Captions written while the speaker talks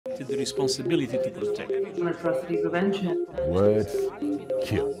accepted the responsibility to protect. On atrocity prevention. Words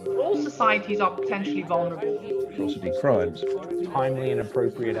kill. All societies are potentially vulnerable. Atrocity crimes. Timely and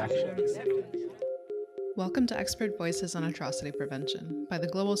appropriate action. Welcome to Expert Voices on Atrocity Prevention by the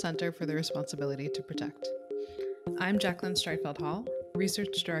Global Center for the Responsibility to Protect. I'm Jacqueline Streitfeld-Hall,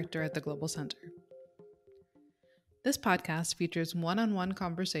 Research Director at the Global Center. This podcast features one-on-one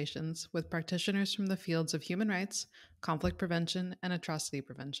conversations with practitioners from the fields of human rights, conflict prevention, and atrocity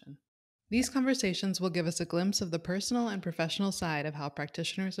prevention. These conversations will give us a glimpse of the personal and professional side of how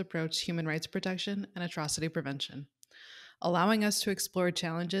practitioners approach human rights protection and atrocity prevention, allowing us to explore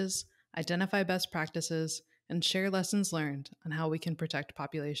challenges, identify best practices, and share lessons learned on how we can protect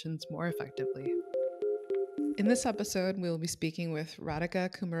populations more effectively. In this episode, we will be speaking with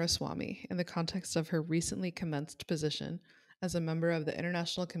Radhika Coomaraswamy in the context of her recently commenced position as a member of the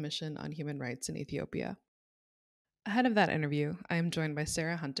International Commission on Human Rights in Ethiopia. Ahead of that interview, I am joined by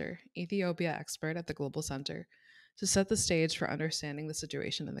Sarah Hunter, Ethiopia expert at the Global Center, to set the stage for understanding the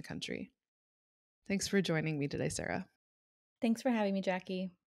situation in the country. Thanks for joining me today, Sarah. Thanks for having me,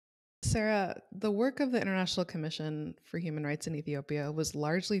 Jackie. Sarah, the work of the International Commission for Human Rights in Ethiopia was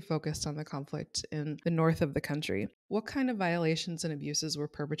largely focused on the conflict in the north of the country. What kind of violations and abuses were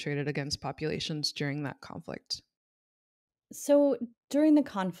perpetrated against populations during that conflict? So, during the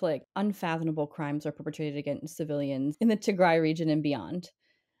conflict, unfathomable crimes were perpetrated against civilians in the Tigray region and beyond.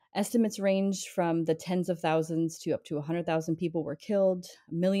 Estimates range from the tens of thousands to up to 100,000 people were killed,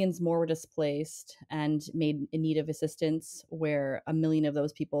 millions more were displaced and made in need of assistance, where 1 million of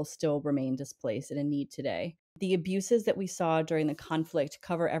those people still remain displaced and in need today. The abuses that we saw during the conflict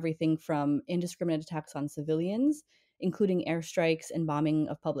cover everything from indiscriminate attacks on civilians, including airstrikes and bombing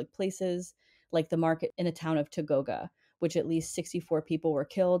of public places, like the market in the town of Togoga, which at least 64 people were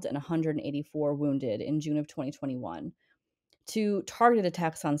killed and 184 wounded in June of 2021. To targeted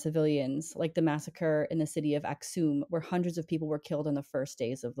attacks on civilians, like the massacre in the city of Aksum, where hundreds of people were killed in the first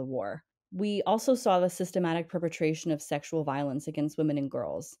days of the war. We also saw the systematic perpetration of sexual violence against women and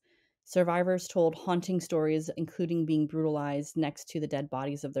girls. Survivors told haunting stories, including being brutalized next to the dead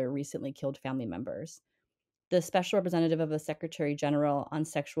bodies of their recently killed family members. The special representative of the Secretary General on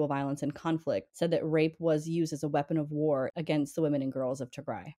Sexual Violence and Conflict said that rape was used as a weapon of war against the women and girls of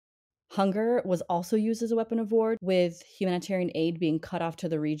Tigray. Hunger was also used as a weapon of war, with humanitarian aid being cut off to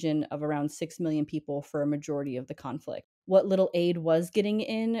the region of around 6 million people for a majority of the conflict. What little aid was getting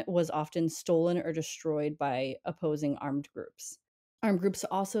in was often stolen or destroyed by opposing armed groups. Armed groups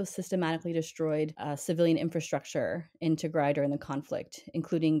also systematically destroyed civilian infrastructure in Tigray during the conflict,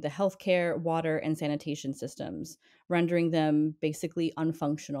 including the healthcare, water, and sanitation systems, rendering them basically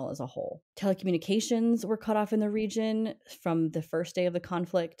unfunctional as a whole. Telecommunications were cut off in the region from the first day of the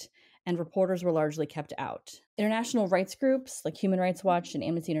conflict, and reporters were largely kept out. International rights groups like Human Rights Watch and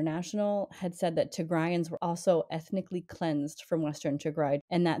Amnesty International had said that Tigrayans were also ethnically cleansed from Western Tigray,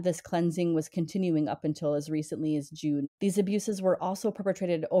 and that this cleansing was continuing up until as recently as June. These abuses were also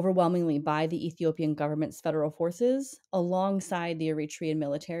perpetrated overwhelmingly by the Ethiopian government's federal forces, alongside the Eritrean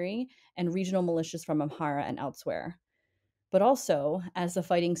military and regional militias from Amhara and elsewhere. But also, as the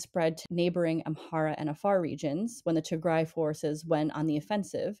fighting spread to neighboring Amhara and Afar regions, when the Tigray forces went on the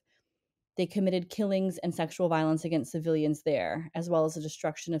offensive, they committed killings and sexual violence against civilians there, as well as the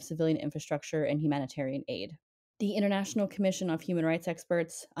destruction of civilian infrastructure and humanitarian aid. The International Commission of Human Rights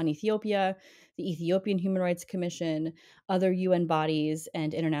Experts on Ethiopia, the Ethiopian Human Rights Commission, other UN bodies,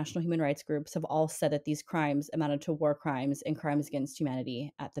 and international human rights groups have all said that these crimes amounted to war crimes and crimes against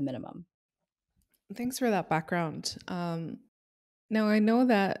humanity at the minimum. Thanks for that background. Now, I know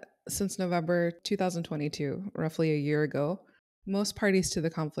that since November 2022, roughly a year ago, most parties to the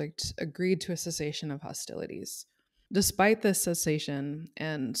conflict agreed to a cessation of hostilities. Despite this cessation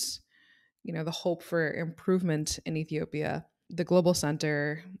and, the hope for improvement in Ethiopia, the Global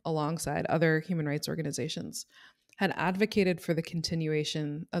Center, alongside other human rights organizations, had advocated for the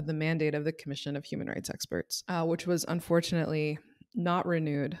continuation of the mandate of the Commission of Human Rights Experts, which was unfortunately not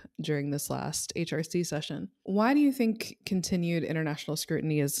renewed during this last HRC session. Why do you think continued international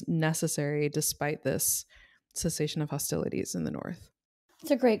scrutiny is necessary despite this cessation of hostilities in the north?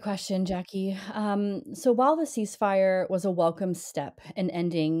 It's a great question, Jackie. So while the ceasefire was a welcome step in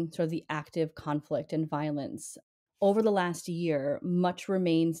ending sort of the active conflict and violence, over the last year, much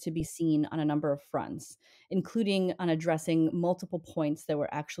remains to be seen on a number of fronts, including on addressing multiple points that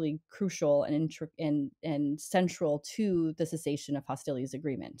were actually crucial and central to the Cessation of Hostilities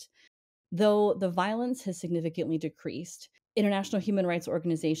Agreement. Though the violence has significantly decreased, international human rights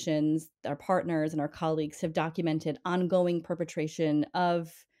organizations, our partners, and our colleagues have documented ongoing perpetration of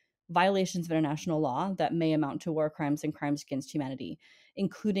violations of international law that may amount to war crimes and crimes against humanity,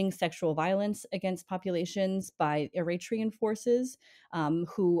 including sexual violence against populations by Eritrean forces,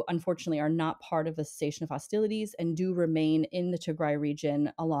 who unfortunately are not part of the cessation of hostilities and do remain in the Tigray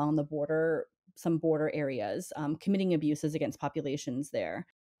region along the border, some border areas, committing abuses against populations there,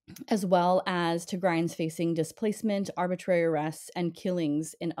 as well as Tigrayans facing displacement, arbitrary arrests, and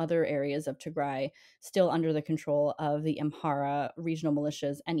killings in other areas of Tigray, still under the control of the Amhara regional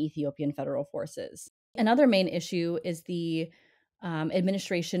militias and Ethiopian federal forces. Another main issue is the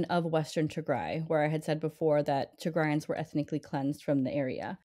administration of Western Tigray, where I had said before that Tigrayans were ethnically cleansed from the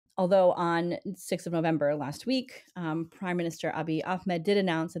area. Although on 6th of November last week, Prime Minister Abiy Ahmed did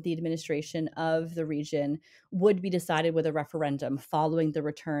announce that the administration of the region would be decided with a referendum following the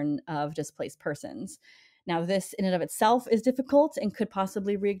return of displaced persons. Now, this in and of itself is difficult and could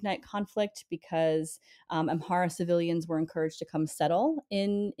possibly reignite conflict because Amhara civilians were encouraged to come settle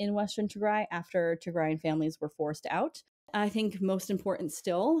in Western Tigray after Tigrayan families were forced out. I think most important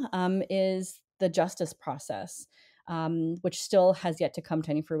still is the justice process, which still has yet to come to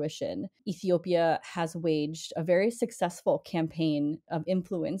any fruition. Ethiopia has waged a very successful campaign of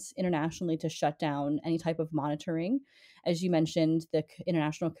influence internationally to shut down any type of monitoring. As you mentioned, the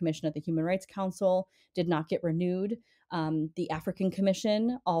International Commission at the Human Rights Council did not get renewed. The African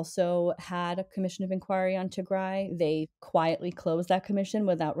Commission also had a commission of inquiry on Tigray. They quietly closed that commission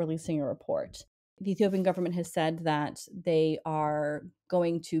without releasing a report. The Ethiopian government has said that they are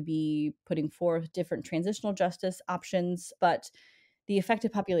going to be putting forth different transitional justice options, but the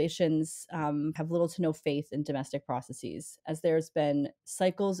affected populations have little to no faith in domestic processes, as there's been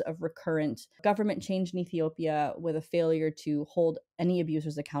cycles of recurrent government change in Ethiopia with a failure to hold any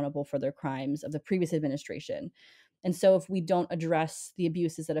abusers accountable for their crimes of the previous administration. And so if we don't address the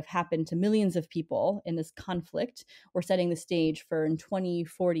abuses that have happened to millions of people in this conflict, we're setting the stage for in 20,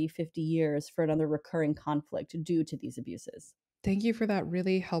 40, 50 years for another recurring conflict due to these abuses. Thank you for that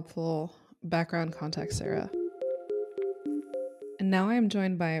really helpful background context, Sarah. And now I am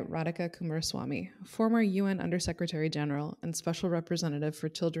joined by Radhika Coomaraswamy, former UN Undersecretary General and Special Representative for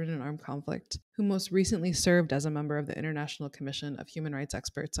Children in Armed Conflict, who most recently served as a member of the International Commission of Human Rights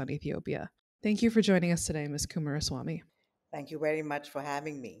Experts on Ethiopia. Thank you for joining us today, Ms. Coomaraswamy. Thank you very much for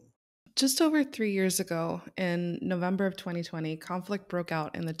having me. Just over 3 years ago, in November of 2020, conflict broke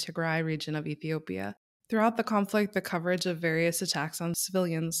out in the Tigray region of Ethiopia. Throughout the conflict, the coverage of various attacks on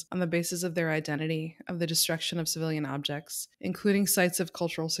civilians on the basis of their identity, of the destruction of civilian objects, including sites of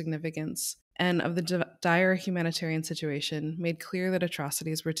cultural significance, and of the dire humanitarian situation made clear that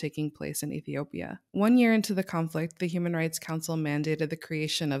atrocities were taking place in Ethiopia. 1 year into the conflict, the Human Rights Council mandated the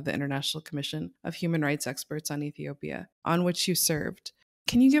creation of the International Commission of Human Rights Experts on Ethiopia, on which you served.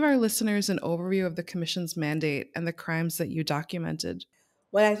 Can you give our listeners an overview of the Commission's mandate and the crimes that you documented?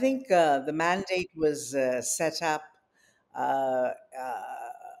 Well, I think the mandate was set up, I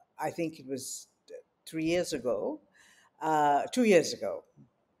think it was 3 years ago, 2 years ago.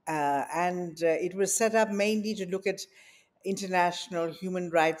 And it was set up mainly to look at international human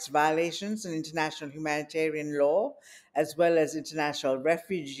rights violations and international humanitarian law, as well as international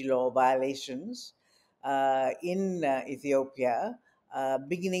refugee law violations in Ethiopia,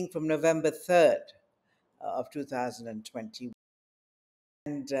 beginning from November 3rd of 2020.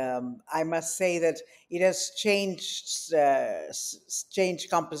 And I must say that it has changed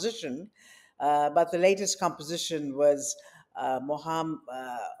composition, but the latest composition was Mohammed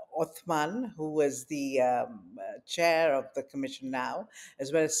Othman, who was the chair of the commission now,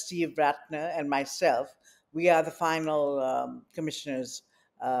 as well as Steve Ratner and myself. We are the final commissioners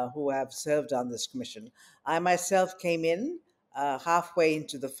who have served on this commission. I myself came in halfway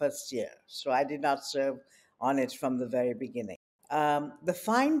into the first year, so I did not serve on it from the very beginning. The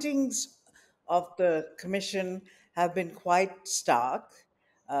findings of the commission have been quite stark,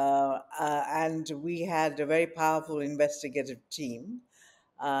 and we had a very powerful investigative team.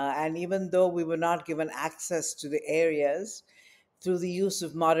 And even though we were not given access to the areas, through the use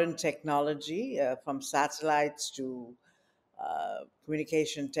of modern technology, from satellites to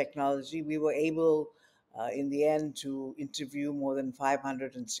communication technology, we were able, in the end, to interview more than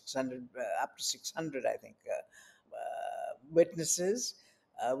 500 and 600, up to 600, I think, witnesses.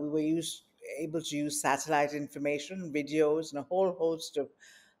 We were able to use satellite information, videos, and a whole host of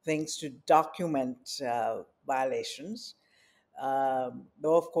things to document violations.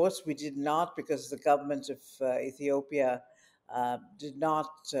 Though, of course, we did not, because the government of Ethiopia did not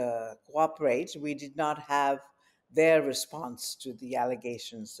cooperate. We did not have their response to the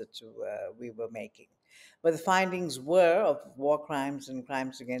allegations that we were making. But the findings were of war crimes and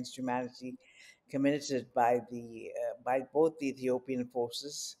crimes against humanity committed by both the Ethiopian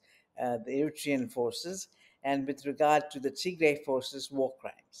forces, the Eritrean forces, and with regard to the Tigray forces, war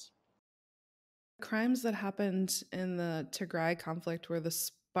crimes. Crimes that happened in the Tigray conflict were the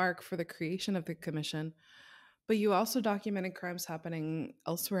spark for the creation of the commission, but you also documented crimes happening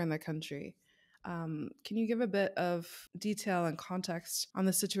elsewhere in the country. Can you give a bit of detail and context on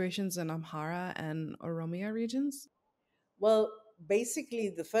the situations in Amhara and Oromia regions? Well, basically,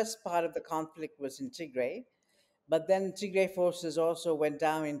 the first part of the conflict was in Tigray, but then Tigray forces also went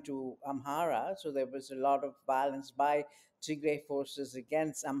down into Amhara, so there was a lot of violence by Tigray forces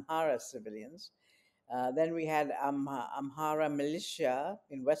against Amhara civilians. Then we had Amhara militia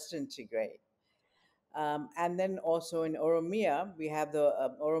in western Tigray. And then also in Oromia, we have the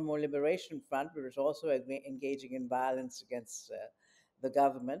Oromo Liberation Front, which was also engaging in violence against the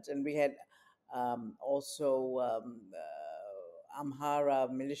government. And we had also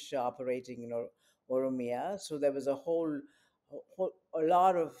Amhara militia operating in Oromia. So there was a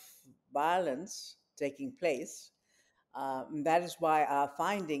lot of violence taking place. That is why our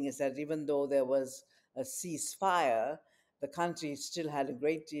finding is that even though there was a ceasefire, the country still had a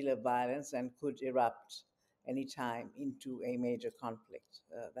great deal of violence and could erupt anytime into a major conflict.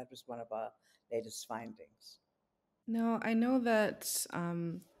 That was one of our latest findings. Now, I know that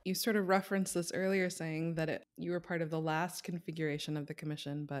you sort of referenced this earlier, saying that you were part of the last configuration of the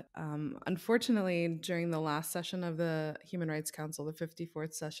commission, but unfortunately, during the last session of the Human Rights Council, the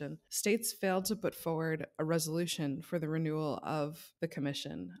 54th session, states failed to put forward a resolution for the renewal of the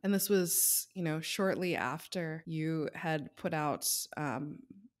commission. And this was, shortly after you had put out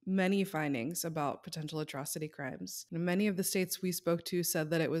many findings about potential atrocity crimes. Many of the states we spoke to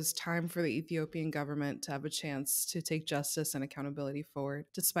said that it was time for the Ethiopian government to have a chance to take justice and accountability forward,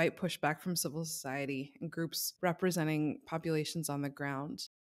 despite pushback from civil society and groups representing populations on the ground.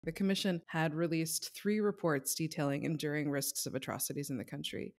 The Commission had released 3 reports detailing enduring risks of atrocities in the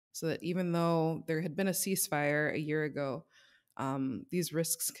country, so that even though there had been a ceasefire a year ago, these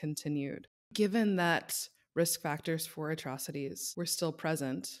risks continued. Given that risk factors for atrocities were still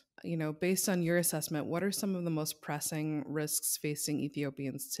present, based on your assessment, what are some of the most pressing risks facing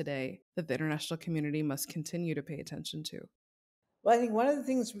Ethiopians today that the international community must continue to pay attention to? Well, I think one of the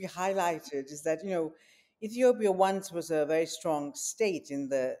things we highlighted is that, Ethiopia once was a very strong state in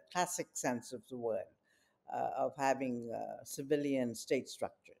the classic sense of the word, of having civilian state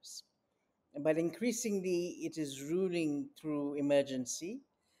structures. But increasingly, it is ruling through emergency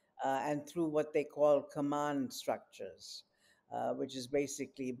and through what they call command structures, which is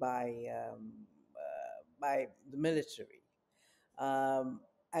basically by the military.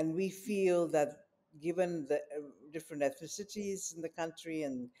 And we feel that given the different ethnicities in the country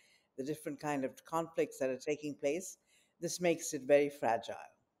and the different kind of conflicts that are taking place, this makes it very fragile.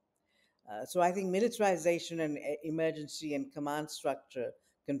 So I think militarization and emergency and command structure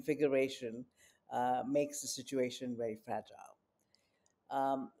configuration makes the situation very fragile.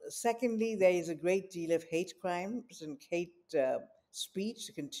 Secondly, there is a great deal of hate crimes and hate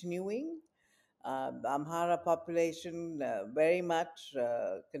speech continuing. The Amhara population very much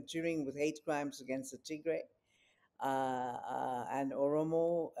continuing with hate crimes against the Tigray and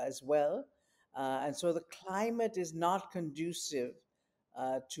Oromo as well. And so the climate is not conducive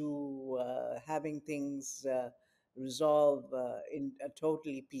to having things resolve in a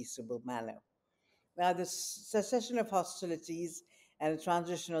totally peaceable manner. Now, the cessation of hostilities and a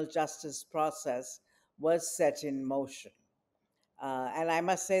transitional justice process was set in motion. And I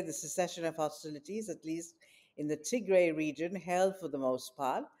must say, the cessation of hostilities, at least in the Tigray region, held for the most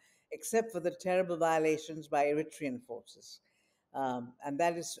part, except for the terrible violations by Eritrean forces. And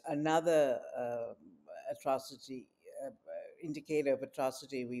that is another atrocity, indicator of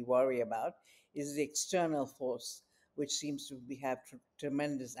atrocity we worry about, is the external force, which seems to have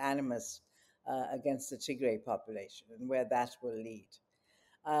tremendous animus against the Tigray population and where that will lead.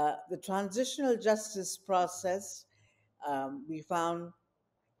 The transitional justice process we found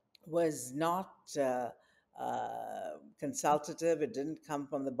was not consultative. It didn't come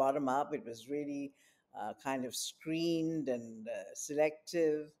from the bottom up. It was really kind of screened and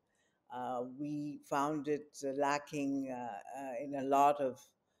selective. We found it lacking in a lot of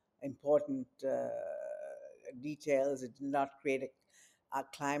important details. It did not create a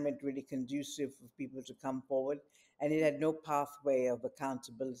climate really conducive for people to come forward, and it had no pathway of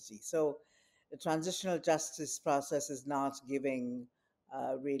accountability. So the transitional justice process is not giving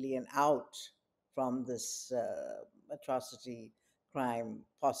really an out from this atrocity crime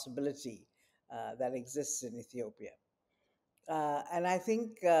possibility that exists in Ethiopia. And I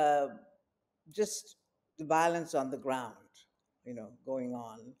think just the violence on the ground, going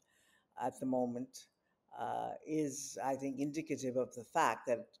on at the moment is, I think, indicative of the fact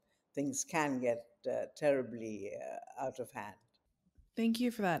that things can get terribly out of hand. Thank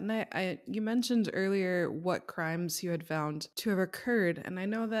you for that. And you mentioned earlier what crimes you had found to have occurred, and I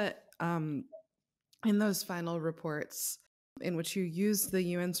know that in those final reports, in which you used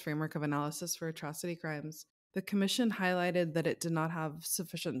the UN's framework of analysis for atrocity crimes, the Commission highlighted that it did not have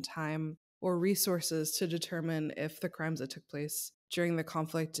sufficient time or resources to determine if the crimes that took place during the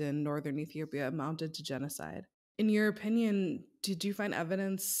conflict in northern Ethiopia amounted to genocide. In your opinion, did you find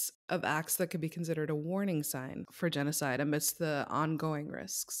evidence of acts that could be considered a warning sign for genocide amidst the ongoing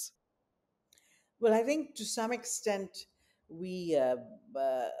risks? Well, I think to some extent we uh,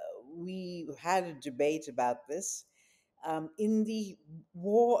 uh, we had a debate about this. In the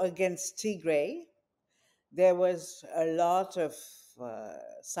war against Tigray, there was a lot of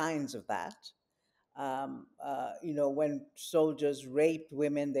signs of that. When soldiers raped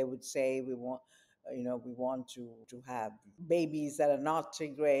women, they would say, we want to have babies that are not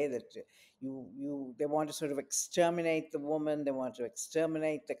Tigray. That they want to sort of exterminate the woman. They want to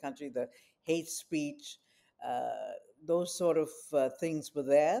exterminate the country. The hate speech, those sort of things were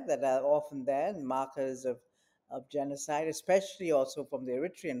there that are often there, and markers of genocide, especially also from the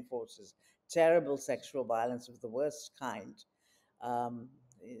Eritrean forces. Terrible sexual violence of the worst kind. Um,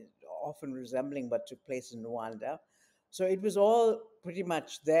 Often resembling what took place in Rwanda. So it was all pretty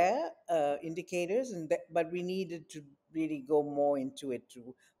much there, indicators, but we needed to really go more into it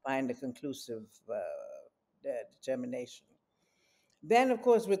to find a conclusive determination. Then, of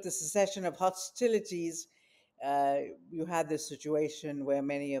course, with the cessation of hostilities, uh, you had this situation where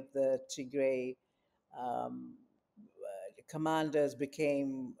many of the Tigray um, commanders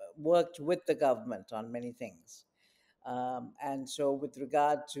worked with the government on many things. And so, with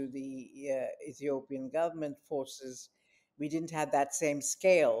regard to the Ethiopian government forces, we didn't have that same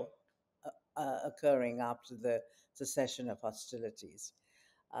scale occurring after the cessation of hostilities,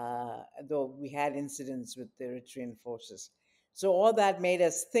 though we had incidents with the Eritrean forces. So, all that made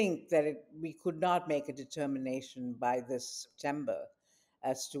us think that we could not make a determination by this September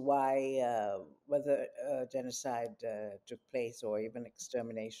as to whether genocide took place or even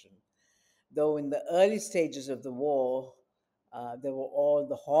extermination, though in the early stages of the war, there were all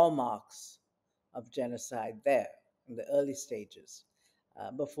the hallmarks of genocide there in the early stages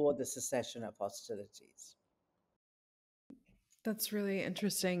before the cessation of hostilities. That's really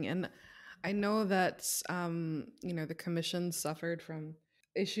interesting. And I know that, the commission suffered from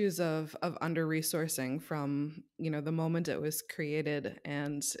issues of under resourcing from, the moment it was created.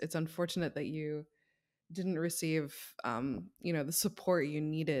 And it's unfortunate that you didn't receive, the support you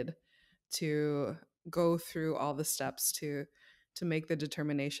needed to go through all the steps to make the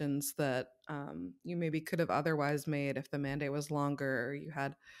determinations that you maybe could have otherwise made if the mandate was longer or you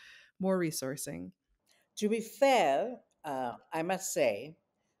had more resourcing. To be fair, I must say,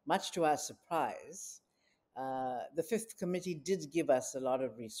 much to our surprise, the Fifth Committee did give us a lot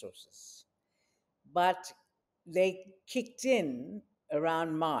of resources, but they kicked in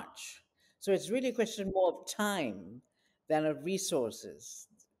around March. So it's really a question more of time than of resources.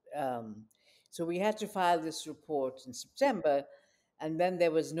 Um, so we had to file this report in September, and then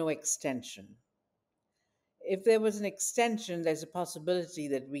there was no extension. If there was an extension, there's a possibility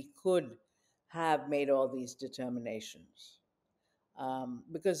that we could have made all these determinations,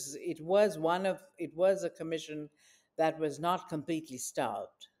 because it was a commission that was not completely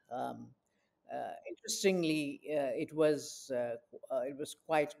starved. Interestingly, it was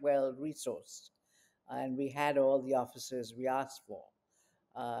quite well resourced, and we had all the officers we asked for.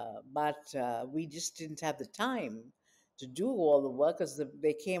 But we just didn't have the time to do all the work because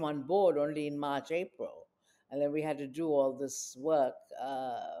they came on board only in March, April, and then we had to do all this work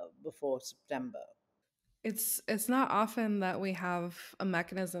before September. It's not often that we have a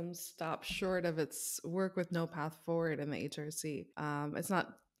mechanism stop short of its work with no path forward in the HRC. It's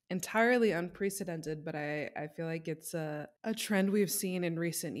not entirely unprecedented, but I feel like it's a trend we've seen in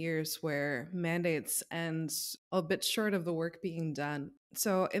recent years where mandates end a bit short of the work being done.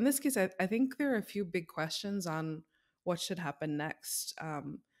 So in this case, I think there are a few big questions on what should happen next.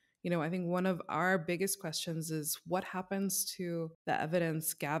 I think one of our biggest questions is what happens to the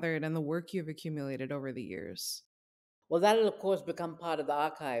evidence gathered and the work you've accumulated over the years? Well, that'll, of course, become part of the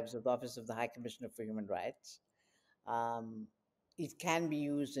archives of the Office of the High Commissioner for Human Rights. Um, it can be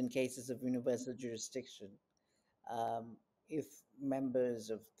used in cases of universal jurisdiction um, if members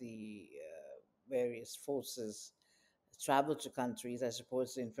of the various forces travel to countries. I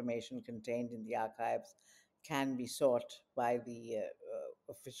suppose the information contained in the archives can be sought by the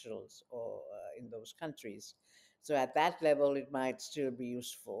officials or in those countries. So at that level, it might still be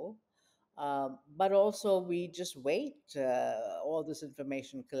useful. But also, we just wait all this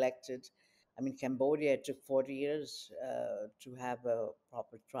information collected. I mean, Cambodia it took 40 years to have a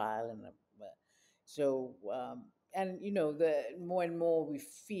proper trial, so and the more and more we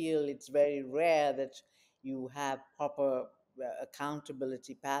feel it's very rare that you have proper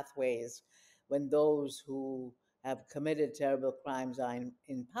accountability pathways when those who have committed terrible crimes are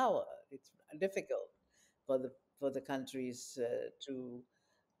in power. It's difficult for the countries to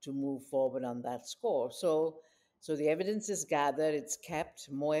move forward on that score. So the evidence is gathered, it's kept.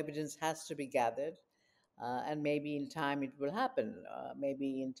 More evidence has to be gathered, and maybe in time it will happen.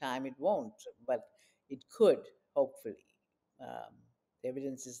 Maybe in time it won't, but it could, hopefully. Um, the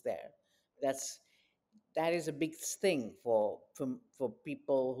evidence is there. That's that is a big thing for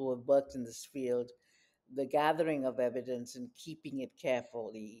people who have worked in this field. The gathering of evidence and keeping it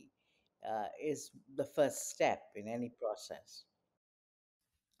carefully is the first step in any process.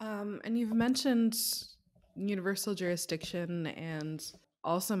 And you've mentioned universal jurisdiction and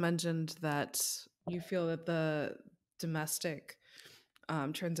also mentioned that you feel that the domestic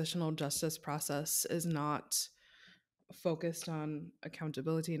transitional justice process is not focused on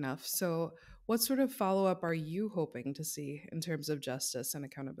accountability enough. So, what sort of follow up are you hoping to see in terms of justice and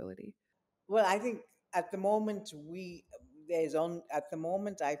accountability? Well, I think at the moment at the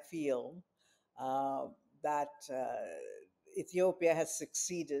moment I feel uh, that Ethiopia has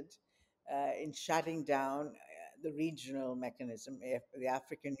succeeded in shutting down the regional mechanism. The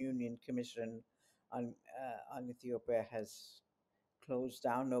African Union Commission on Ethiopia has closed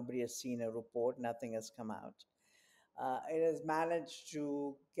down. Nobody has seen a report. Nothing has come out. It has managed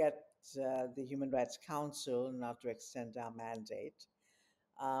to get the Human Rights Council not to extend our mandate.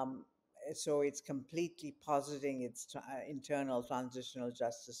 Um, so it's completely positing its internal transitional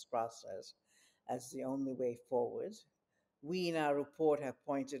justice process as the only way forward. We, in our report, have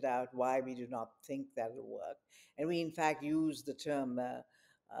pointed out why we do not think that will work. And we, in fact, use the term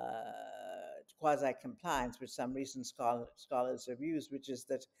quasi compliance, which some recent scholars have used, which is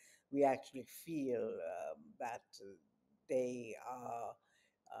that we actually feel that they are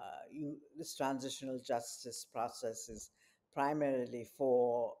this transitional justice process is primarily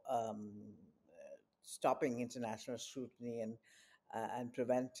for stopping international scrutiny and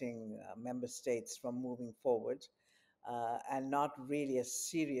preventing member states from moving forward, and not really a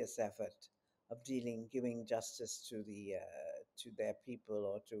serious effort of giving justice to their people,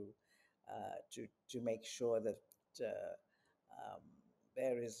 or to make sure that um,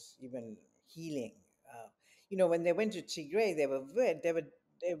 there is even healing. Uh, when they went to Tigray, they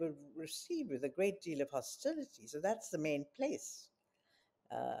were received with a great deal of hostility. So that's the main place.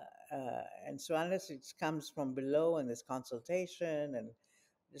 Uh, and so unless it comes from below and there's consultation, and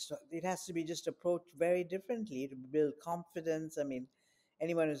it has to be just approached very differently to build confidence. I mean,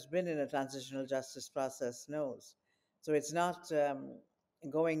 anyone who's been in a transitional justice process knows. So it's not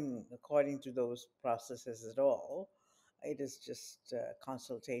going according to those processes at all. It is just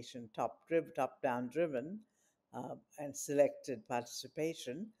consultation, top down driven, and selected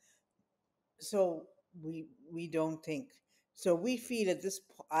participation. So we don't think so. We feel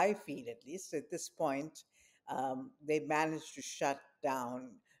I feel at least at this point, they managed to shut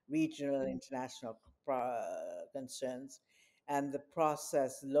down regional and international concerns, and the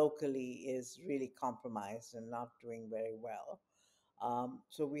process locally is really compromised and not doing very well.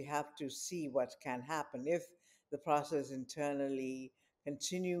 So we have to see what can happen if the process internally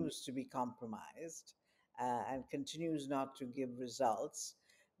continues to be compromised and continues not to give results.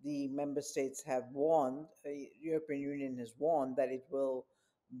 The member states have warned, the European Union has warned that it will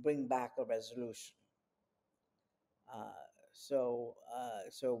bring back a resolution.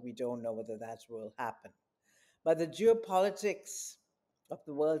 So we don't know whether that will happen. But the geopolitics of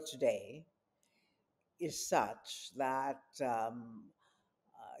the world today is such that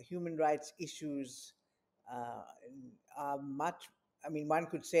human rights issues uh, are much. I mean, one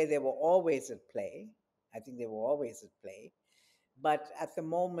could say they were always at play. I think they were always at play, but at the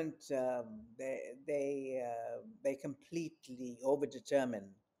moment they completely overdetermine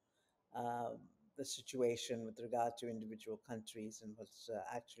uh, the situation with regard to individual countries and what's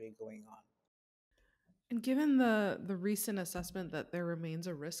actually going on. And given the recent assessment that there remains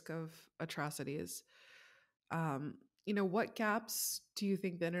a risk of atrocities, um, what gaps do you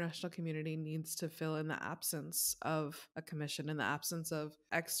think the international community needs to fill in the absence of a commission, in the absence of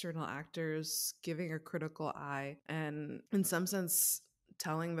external actors giving a critical eye, and in some sense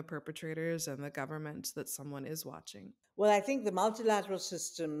telling the perpetrators and the government that someone is watching? Well, I think the multilateral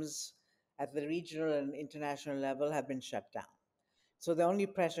systems at the regional and international level have been shut down. So the only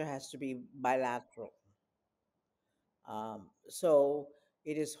pressure has to be bilateral. So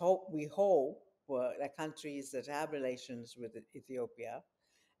it is we hope that countries that have relations with Ethiopia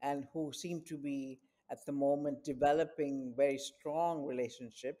and who seem to be at the moment developing very strong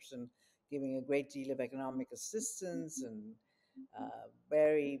relationships and giving a great deal of economic assistance and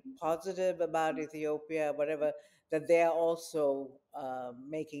very positive about Ethiopia, whatever, that they are also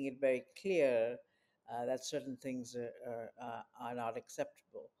making it very clear that certain things are not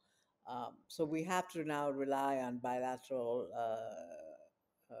acceptable. So we have to now rely on bilateral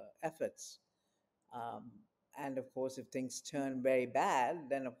efforts. Um, and of course, if things turn very bad,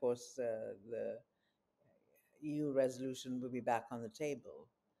 then of course the EU resolution will be back on the table.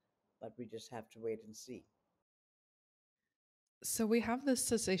 But we just have to wait and see. So we have this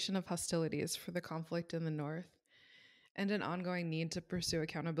cessation of hostilities for the conflict in the north and an ongoing need to pursue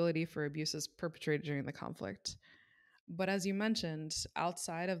accountability for abuses perpetrated during the conflict. But as you mentioned,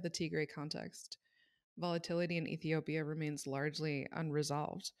 outside of the Tigray context, volatility in Ethiopia remains largely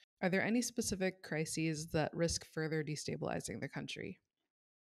unresolved. Are there any specific crises that risk further destabilizing the country?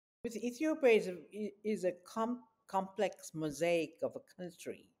 With Ethiopia is a complex mosaic of a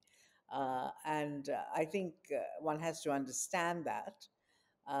country, and I think one has to understand that.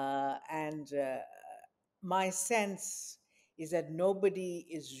 And my sense is that nobody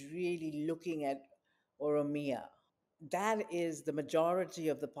is really looking at Oromia. That is the majority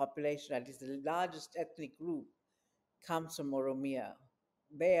of the population, at least the largest ethnic group, comes from Oromia.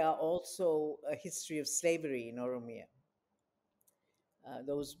 There are also a history of slavery in Oromia.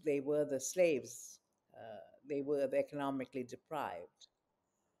 Those they were the slaves. They were economically deprived.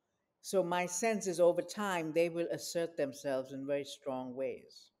 So my sense is over time they will assert themselves in very strong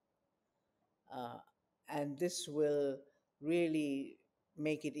ways, uh, and this will really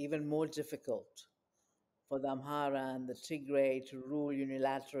make it even more difficult for the Amhara and the Tigray to rule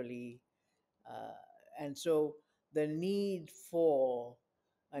unilaterally. Uh, and so the need for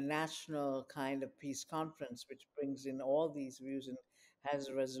a national kind of peace conference, which brings in all these views and has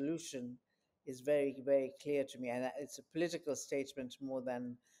a resolution, is very, very clear to me. And it's a political statement more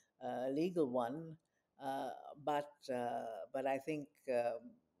than a legal one. Uh, but I think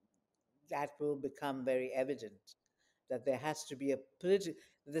that will become very evident that there has to be a political.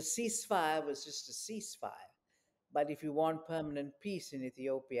 The ceasefire was just a ceasefire, but if you want permanent peace in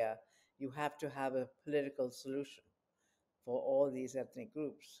Ethiopia, you have to have a political solution for all these ethnic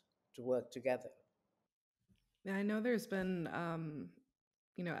groups to work together. Yeah, I know there's been,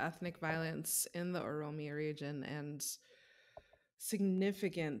 ethnic violence in the Oromia region and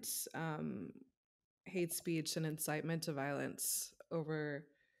significant hate speech and incitement to violence over,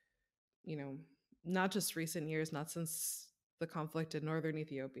 you know, not just recent years, not since the conflict in northern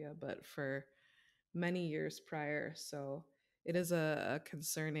Ethiopia, but for many years prior. So it is a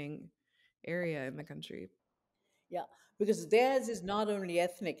concerning area in the country. Yeah, because theirs is not only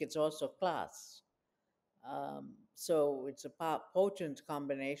ethnic, it's also class. So it's a potent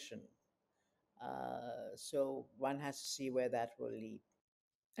combination. So one has to see where that will lead.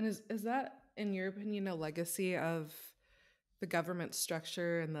 And is that, in your opinion, a legacy of the government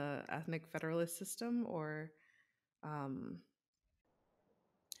structure and the ethnic federalist system, or um,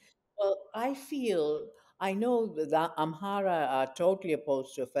 Well, I know that the Amhara are totally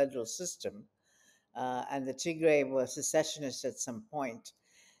opposed to a federal system, and the Tigray were secessionists at some point.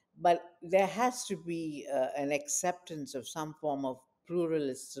 But there has to be an acceptance of some form of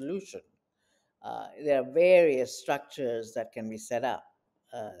pluralist solution. There are various structures that can be set up.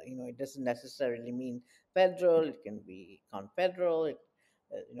 It doesn't necessarily mean federal. It can be confederal.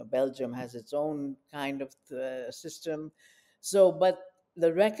 Belgium has its own kind of system. So, but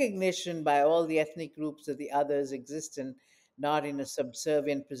the recognition by all the ethnic groups that the others exist in, not in a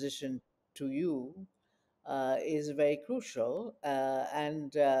subservient position to you, is very crucial,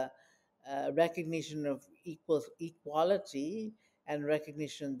 and recognition of equality and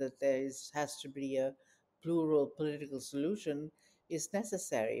recognition that has to be a plural political solution is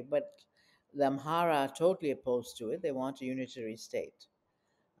necessary. But the Amhara are totally opposed to it. They want a unitary state.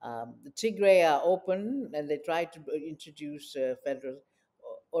 The Tigray are open and they try to introduce federal.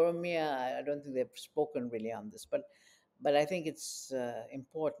 Oromia, I don't think they've spoken really on this, but I think it's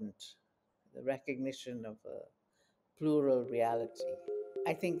important, the recognition of a plural reality.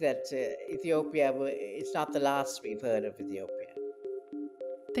 I think that Ethiopia, it's not the last we've heard of Ethiopia.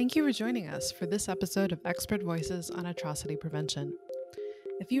 thank you for joining us for this episode of Expert Voices on Atrocity Prevention.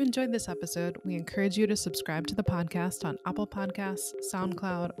 If you enjoyed this episode, we encourage you to subscribe to the podcast on Apple Podcasts,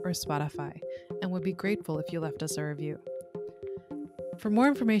 SoundCloud, or Spotify, and would be grateful if you left us a review. For more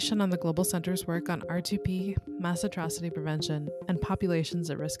information on the Global Center's work on R2P, mass atrocity prevention, and populations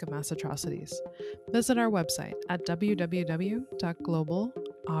at risk of mass atrocities, visit our website at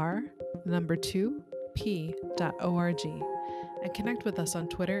www.globalr2p.org and connect with us on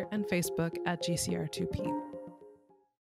Twitter and Facebook at GCR2P.